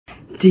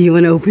Do you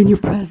want to open your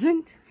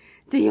present?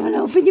 Do you want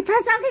to open your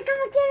present? Okay, come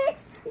on, get it.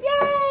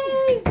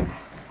 Yay!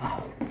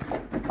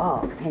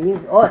 Oh, can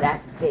you? Oh,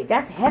 that's big.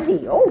 That's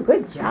heavy. Oh,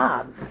 good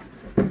job.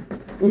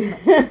 Get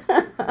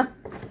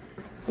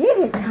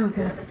it,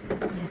 Tonka.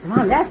 He says,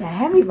 Mom, that's a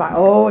heavy box.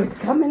 Oh, it's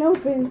coming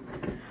open.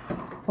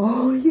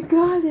 Oh, you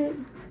got it.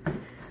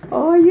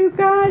 Oh, you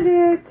got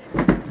it.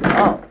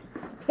 Oh,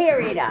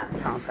 tear it up,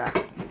 Tonka.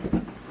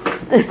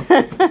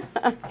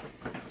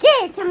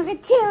 Get it,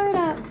 Tonka. Tear it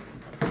up.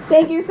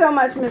 Thank you so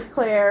much, Miss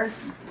Claire.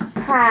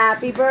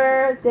 Happy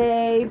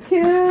birthday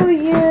to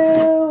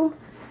you.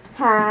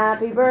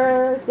 Happy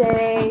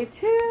birthday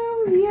to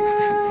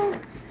you.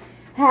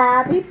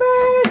 Happy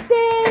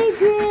birthday,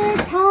 dear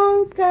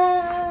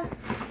Tonka.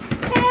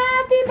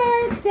 Happy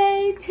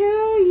birthday to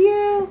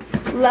you.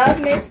 Love,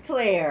 Miss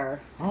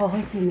Claire. Oh,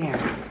 what's in there?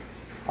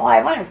 Oh,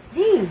 I want to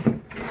see.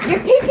 You're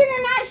peeking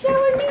and not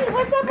showing me.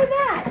 What's up with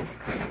that?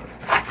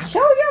 Show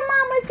your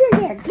mom what's in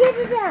there. Get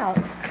it out.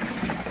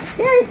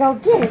 There you go.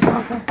 Get it,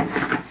 Tonka.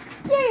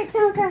 Get it,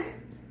 Tonka.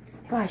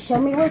 Gosh, show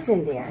me what's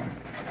in there.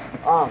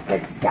 Oh,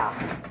 good stuff.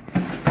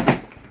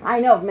 I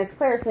know if Miss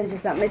Claire sends you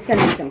something, it's going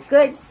to be some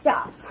good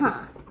stuff,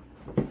 huh?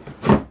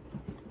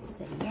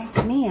 Say, yes,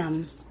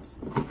 ma'am.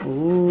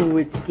 Ooh,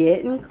 it's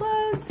getting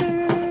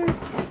closer.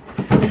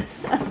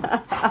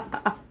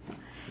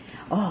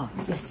 Oh,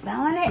 you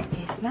smelling it? Do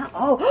you smell?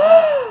 Oh,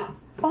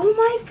 oh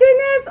my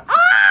goodness.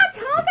 Ah,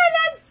 Tonka,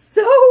 that's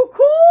so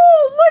cool.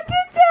 Look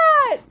at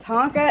that.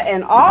 Tonka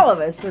and all of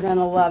us are going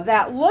to love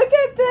that. Look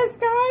at this,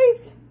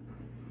 guys.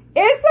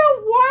 It's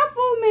a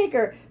waffle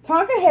maker.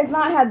 Tonka has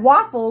not had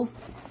waffles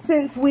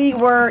since we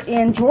were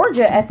in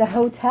Georgia at the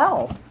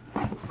hotel.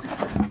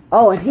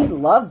 Oh, and he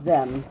loved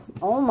them.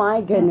 Oh my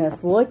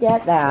goodness, look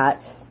at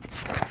that.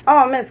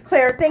 Oh, Miss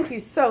Claire, thank you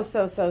so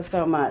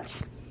much.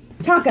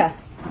 Tonka,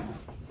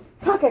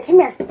 Tonka, come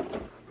here.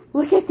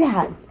 Look at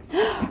that.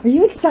 Are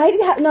you excited?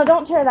 No,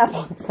 don't tear that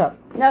box up.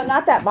 No,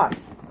 not that box.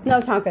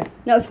 No, Tonka.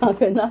 No,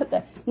 Tonka, not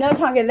that. No,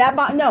 Tonka, that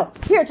box. No.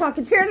 Here,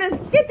 Tonka, tear this.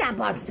 Get that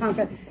box,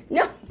 Tonka.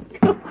 No.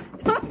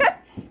 Tonka,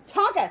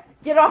 Tonka,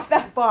 get off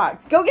that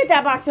box. Go get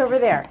that box over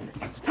there.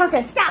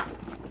 Tonka, stop.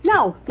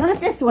 No, not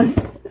this one.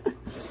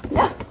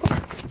 No.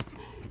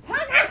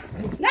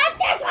 Tonka, not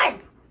this one.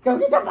 Go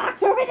get the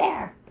box over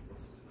there.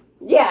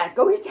 Yeah,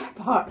 go get that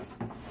box.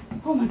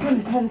 Oh my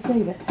goodness, how to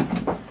save it.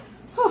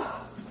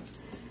 Oh,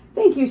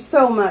 thank you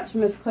so much,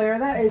 Miss Claire.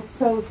 That is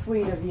so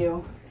sweet of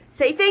you.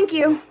 Say thank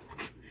you.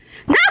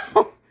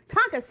 No!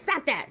 Tonka,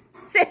 stop that.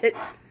 Sit.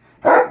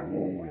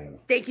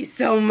 Thank you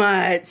so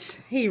much.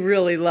 He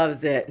really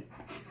loves it.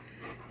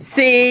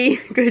 See?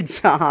 Good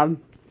job.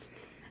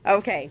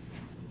 Okay.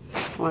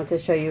 I wanted to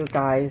show you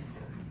guys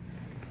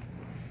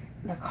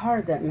the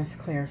card that Miss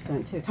Claire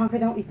sent too. Tonka,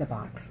 don't eat the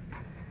box.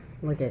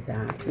 Look at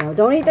that. No,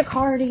 don't eat the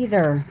card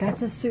either.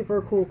 That's a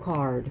super cool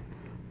card.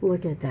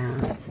 Look at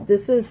that.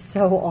 This is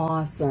so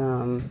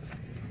awesome.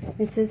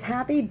 It says,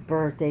 happy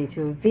birthday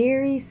to a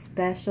very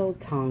special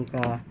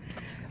Tonka.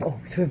 Oh,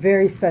 to a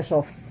very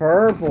special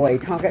fur boy,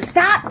 Tonka.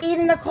 Stop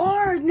eating the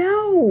card.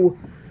 No.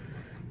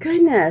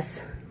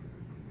 Goodness.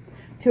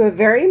 To a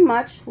very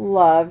much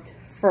loved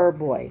fur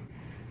boy.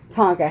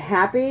 Tonka,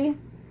 happy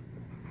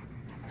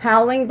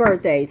howling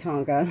birthday,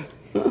 Tonka.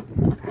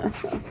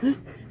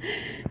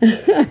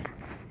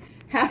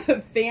 Have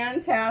a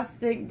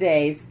fantastic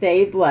day.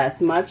 Stay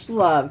blessed. Much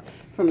love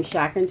from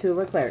Shaq and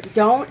Tula Claire.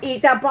 Don't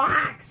eat the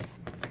box.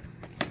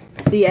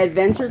 The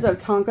Adventures of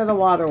Tonka the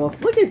Water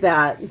Wolf. Look at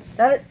that.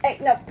 Hey,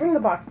 no, bring the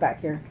box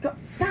back here. Go,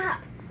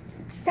 stop.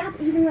 Stop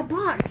eating the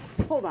box.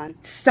 Hold on.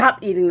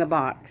 Stop eating the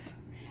box.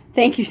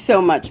 Thank you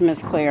so much, Miss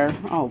Claire.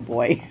 Oh,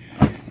 boy.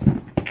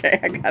 Okay,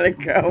 I gotta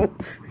go.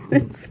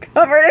 It's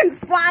covered in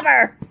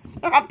slobber.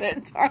 Stop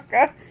it,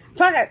 Tonka.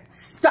 Tonka,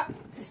 stop.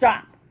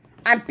 Stop.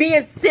 I'm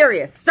being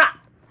serious. Stop.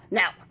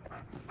 Now.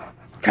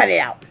 Cut it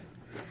out.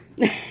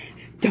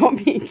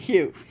 Don't be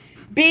cute.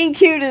 Being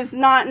cute is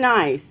not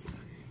nice.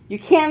 You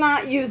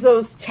cannot use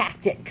those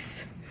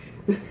tactics.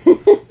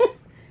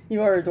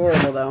 You are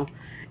adorable, though.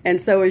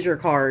 And so is your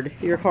card.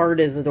 Your card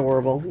is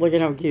adorable. Look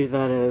at how cute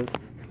that is.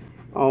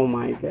 Oh,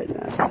 my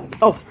goodness.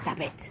 Oh, stop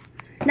it.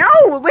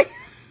 No!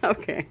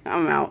 Okay,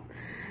 I'm out.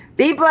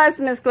 Be blessed,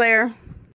 Miss Claire.